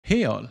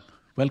Hey all,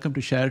 welcome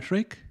to Share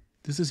Trick.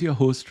 This is your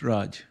host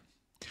Raj.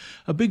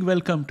 A big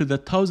welcome to the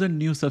 1,000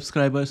 new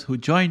subscribers who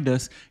joined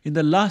us in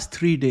the last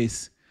 3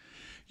 days.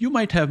 You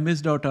might have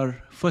missed out our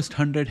first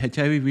 100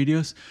 HIV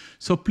videos,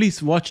 so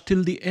please watch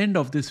till the end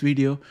of this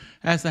video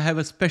as I have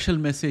a special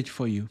message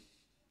for you.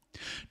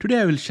 Today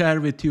I will share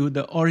with you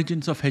the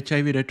origins of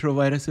HIV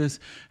retroviruses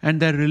and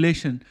their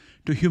relation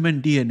to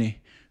human DNA,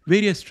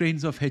 various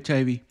strains of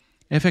HIV,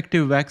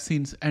 effective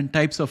vaccines and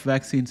types of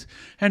vaccines,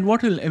 and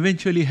what will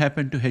eventually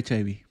happen to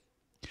HIV.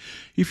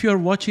 If you are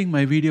watching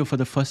my video for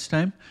the first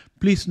time,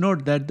 please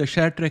note that the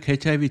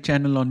ShareTrek HIV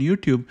channel on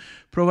YouTube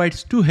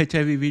provides 2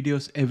 HIV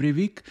videos every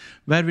week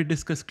where we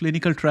discuss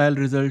clinical trial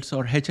results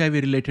or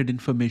HIV-related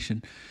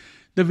information.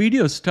 The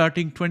videos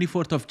starting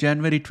 24th of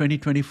January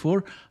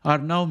 2024 are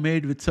now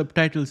made with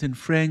subtitles in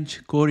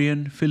French,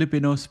 Korean,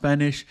 Filipino,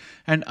 Spanish,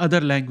 and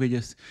other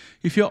languages.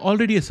 If you're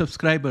already a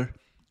subscriber,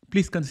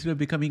 please consider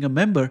becoming a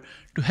member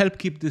to help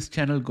keep this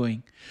channel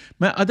going.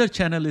 My other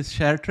channel is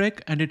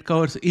ShareTrek, and it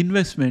covers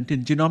investment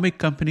in genomic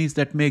companies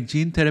that make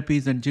gene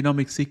therapies and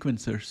genomic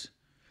sequencers.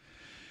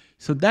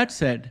 So that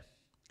said,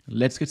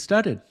 let's get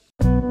started.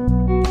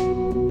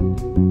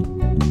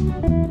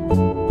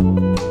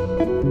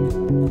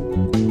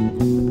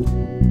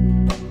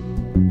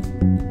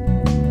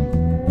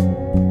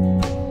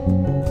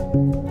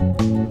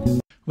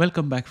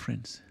 Welcome back,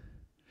 friends.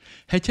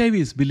 HIV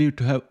is believed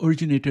to have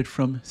originated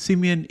from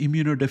Human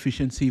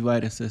Immunodeficiency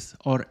Viruses,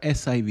 or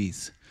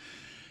SIVs,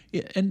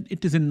 and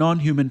it is in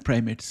non-human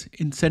primates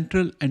in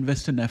Central and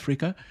Western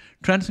Africa,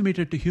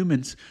 transmitted to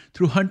humans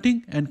through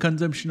hunting and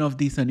consumption of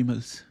these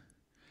animals.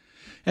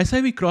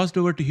 SIV crossed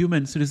over to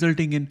humans,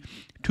 resulting in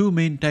 2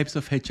 main types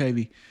of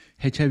HIV,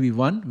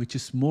 HIV-1, which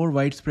is more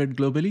widespread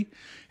globally,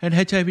 and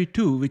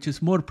HIV-2, which is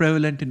more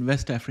prevalent in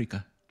West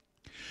Africa.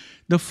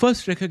 The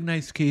first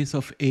recognized case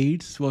of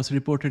AIDS was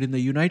reported in the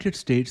United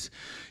States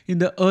in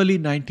the early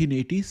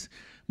 1980s,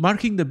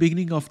 marking the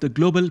beginning of the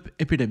global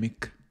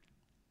epidemic.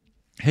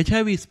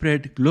 HIV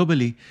spread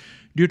globally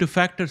due to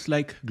factors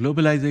like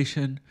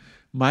globalization,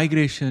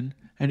 migration,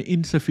 and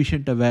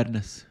insufficient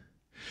awareness.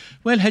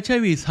 While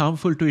HIV is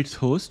harmful to its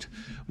host,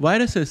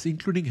 viruses,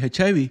 including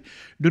HIV,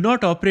 do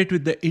not operate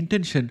with the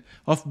intention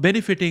of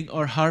benefiting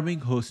or harming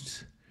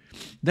hosts.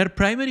 Their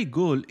primary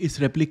goal is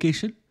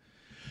replication.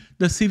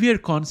 The severe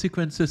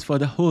consequences for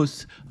the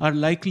hosts are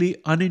likely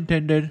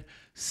unintended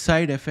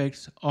side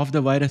effects of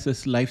the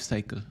virus's life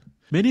cycle.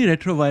 Many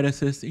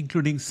retroviruses,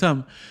 including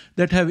some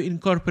that have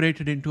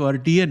incorporated into our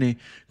DNA,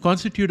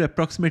 constitute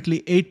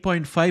approximately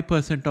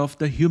 8.5% of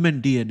the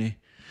human DNA.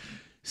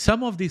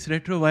 Some of these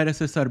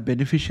retroviruses are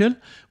beneficial,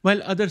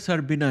 while others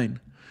are benign.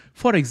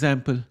 For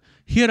example,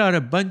 here are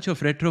a bunch of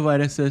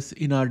retroviruses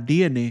in our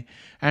DNA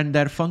and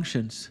their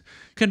functions.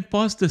 You can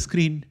pause the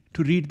screen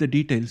to read the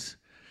details.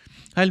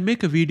 I'll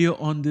make a video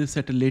on this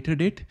at a later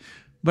date,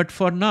 but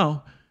for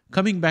now,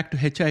 coming back to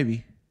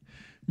HIV.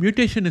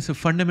 Mutation is a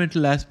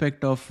fundamental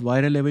aspect of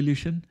viral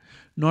evolution.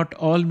 Not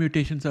all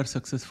mutations are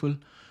successful.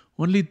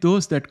 Only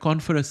those that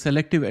confer a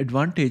selective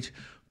advantage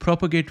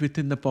propagate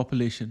within the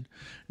population.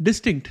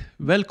 Distinct,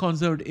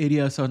 well-conserved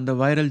areas on the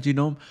viral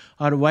genome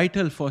are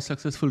vital for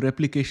successful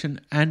replication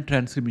and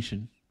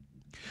transmission.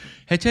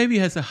 HIV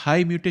has a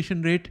high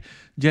mutation rate,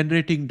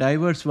 generating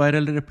diverse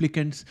viral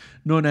replicants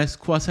known as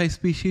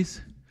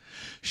quasi-species.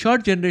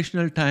 Short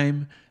generational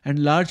time and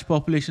large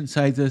population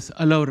sizes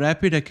allow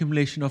rapid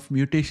accumulation of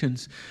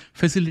mutations,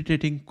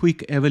 facilitating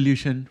quick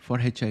evolution for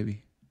HIV.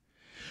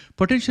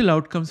 Potential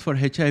outcomes for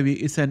HIV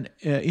is in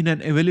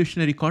an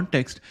evolutionary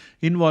context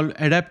involve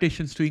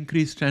adaptations to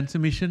increase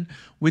transmission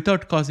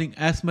without causing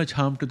as much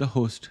harm to the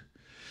host.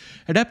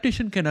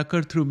 Adaptation can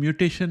occur through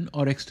mutation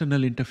or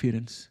external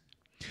interference.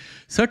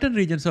 Certain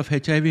regions of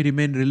HIV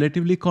remain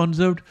relatively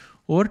conserved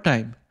over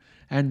time,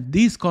 and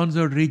these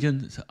conserved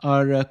regions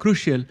are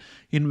crucial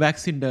in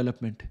vaccine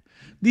development.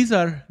 These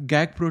are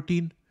GAG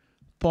protein,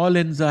 Pol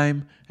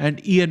enzyme,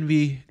 and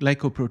ENV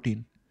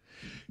glycoprotein.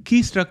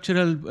 Key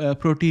structural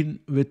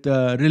protein with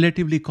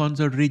relatively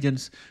conserved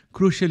regions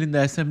crucial in the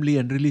assembly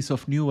and release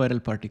of new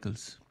viral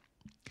particles.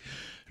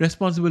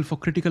 Responsible for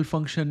critical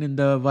function in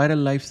the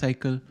viral life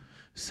cycle,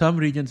 some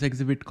regions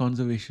exhibit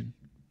conservation.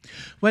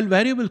 While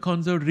variable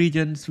conserved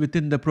regions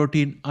within the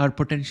protein are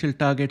potential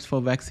targets for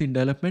vaccine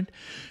development,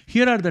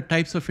 here are the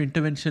types of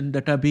intervention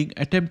that are being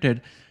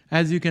attempted,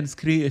 as you can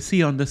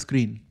see on the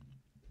screen.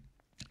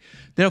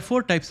 There are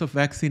 4 types of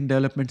vaccine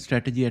development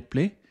strategy at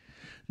play.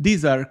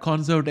 These are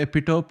conserved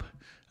epitope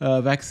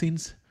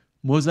vaccines,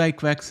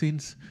 mosaic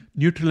vaccines,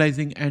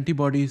 neutralizing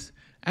antibodies,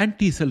 and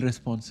T-cell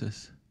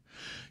responses.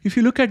 If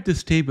you look at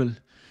this table,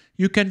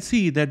 you can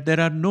see that there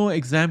are no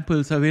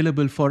examples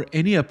available for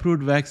any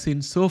approved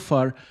vaccine so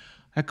far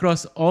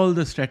across all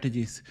the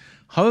strategies.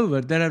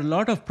 However, there are a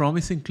lot of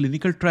promising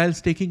clinical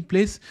trials taking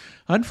place.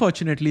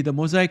 Unfortunately, the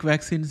mosaic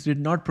vaccines did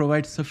not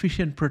provide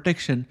sufficient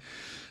protection,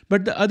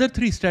 but the other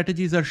 3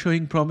 strategies are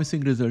showing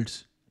promising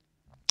results.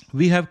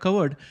 We have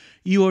covered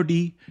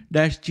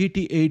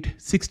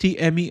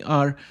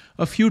EOD-GT860MER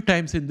a few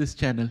times in this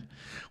channel.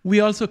 We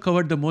also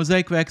covered the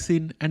mosaic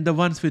vaccine and the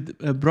ones with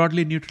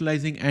broadly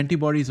neutralizing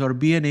antibodies or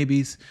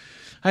BNABs.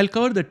 I'll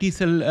cover the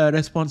T-cell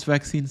response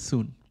vaccine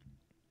soon.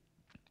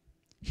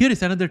 Here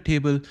is another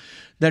table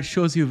that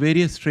shows you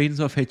various strains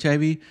of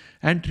HIV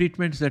and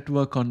treatments that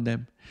work on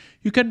them.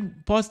 You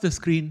can pause the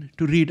screen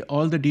to read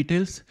all the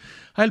details.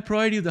 I'll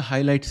provide you the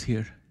highlights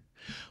here.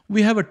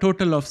 We have a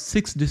total of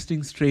 6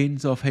 distinct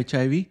strains of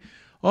HIV.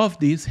 Of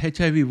these,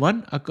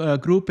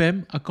 HIV-1 group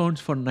M accounts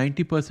for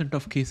 90%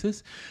 of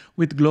cases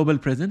with global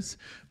presence,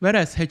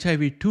 whereas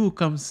HIV-2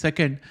 comes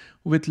second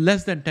with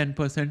less than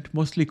 10%,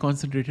 mostly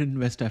concentrated in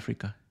West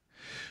Africa.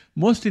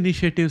 Most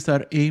initiatives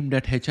are aimed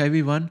at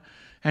HIV-1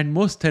 and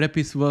most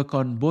therapies work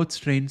on both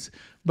strains,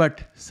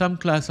 but some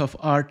class of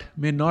ART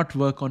may not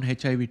work on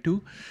HIV-2,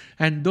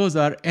 and those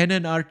are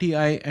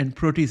NNRTI and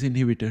protease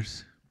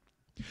inhibitors.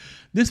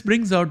 This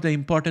brings out the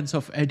importance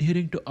of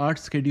adhering to ART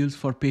schedules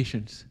for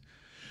patients.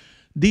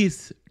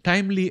 These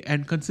timely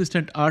and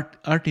consistent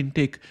ART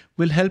intake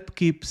will help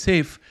keep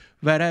safe,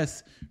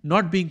 whereas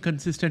not being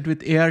consistent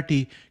with ART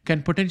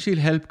can potentially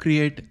help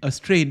create a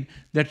strain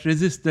that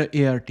resists the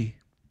ART.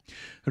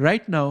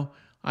 Right now,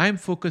 I am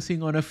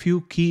focusing on a few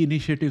key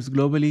initiatives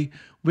globally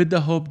with the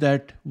hope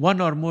that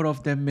one or more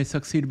of them may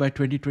succeed by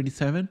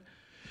 2027.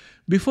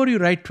 Before you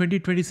write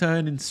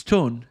 2027 in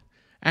stone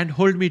and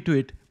hold me to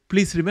it,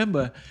 please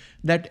remember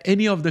that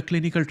any of the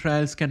clinical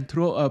trials can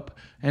throw up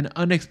an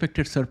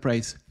unexpected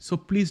surprise, so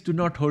please do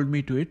not hold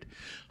me to it.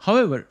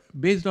 However,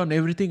 based on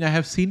everything I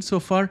have seen so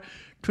far,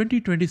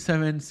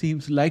 2027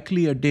 seems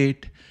likely a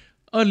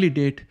early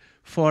date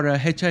for a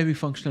HIV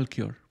functional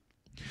cure.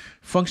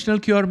 Functional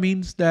cure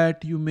means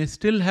that you may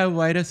still have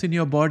virus in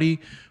your body,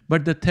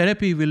 but the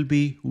therapy will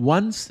be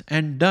once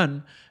and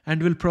done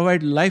and will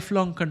provide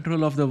lifelong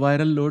control of the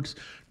viral loads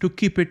to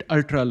keep it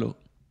ultra low.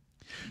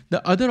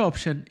 The other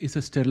option is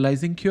a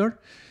sterilizing cure,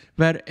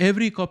 where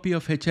every copy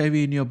of HIV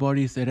in your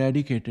body is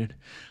eradicated.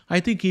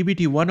 I think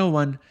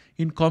EBT-101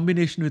 in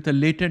combination with a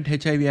latent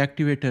HIV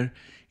activator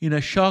in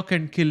a shock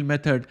and kill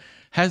method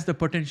has the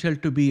potential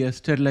to be a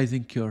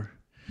sterilizing cure.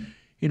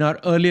 In our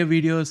earlier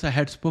videos, I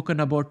had spoken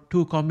about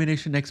 2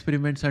 combination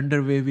experiments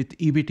underway with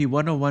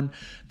EBT-101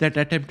 that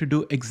attempt to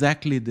do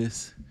exactly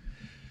this.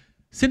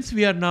 Since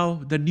we are now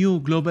the new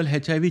global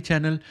HIV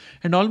channel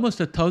and almost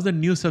 1,000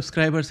 new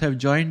subscribers have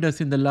joined us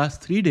in the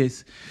last 3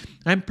 days,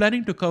 I'm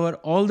planning to cover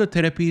all the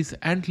therapies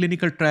and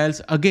clinical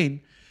trials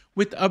again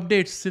with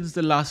updates since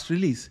the last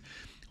release.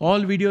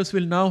 All videos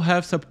will now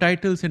have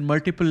subtitles in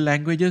multiple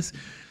languages,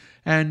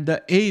 and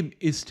the aim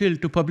is still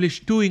to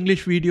publish 2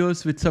 English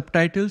videos with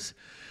subtitles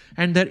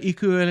and their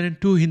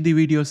equivalent 2 Hindi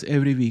videos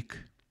every week.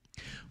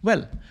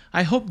 Well,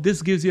 I hope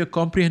this gives you a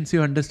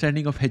comprehensive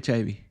understanding of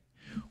HIV.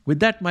 With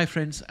that, my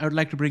friends, I would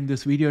like to bring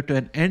this video to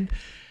an end,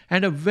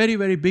 and a very,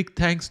 very big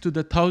thanks to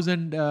the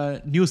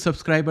 1,000 new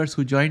subscribers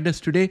who joined us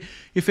today.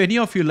 If any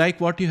of you like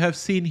what you have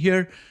seen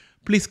here,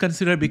 please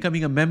consider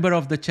becoming a member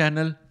of the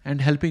channel and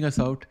helping us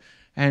out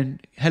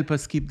and help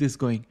us keep this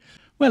going.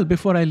 Well,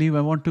 before I leave,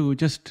 I want to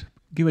just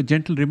give a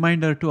gentle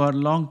reminder to our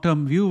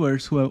long-term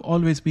viewers who have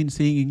always been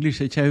seeing English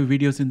HIV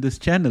videos in this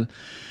channel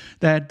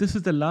that this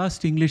is the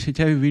last English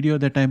HIV video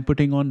that I'm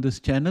putting on this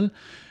channel.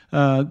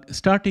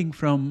 Starting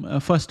from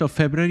 1st of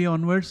February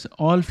onwards,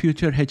 all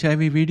future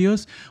HIV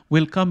videos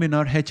will come in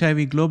our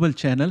HIV Global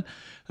channel,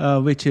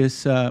 which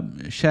is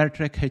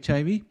ShareTrek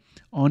HIV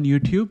on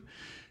YouTube.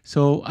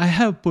 So I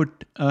have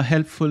put a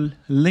helpful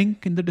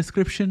link in the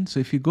description. So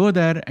if you go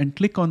there and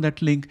click on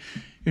that link,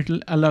 it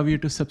will allow you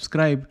to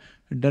subscribe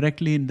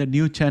directly in the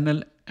new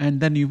channel,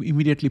 and then you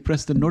immediately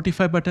press the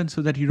notify button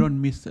so that you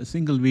don't miss a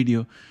single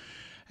video.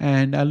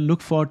 And I'll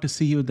look forward to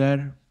see you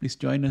there. Please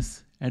join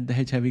us at the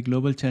HIV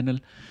Global channel.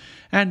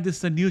 And this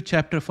is a new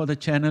chapter for the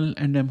channel,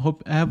 and I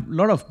have a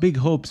lot of big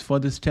hopes for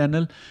this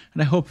channel,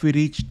 and I hope we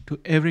reach to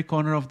every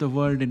corner of the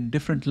world in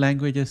different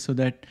languages so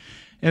that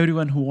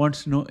everyone who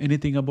wants to know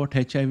anything about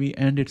HIV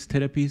and its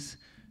therapies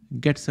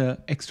gets an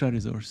extra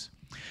resource.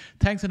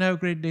 Thanks and have a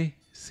great day.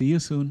 See you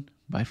soon.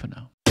 Bye for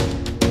now.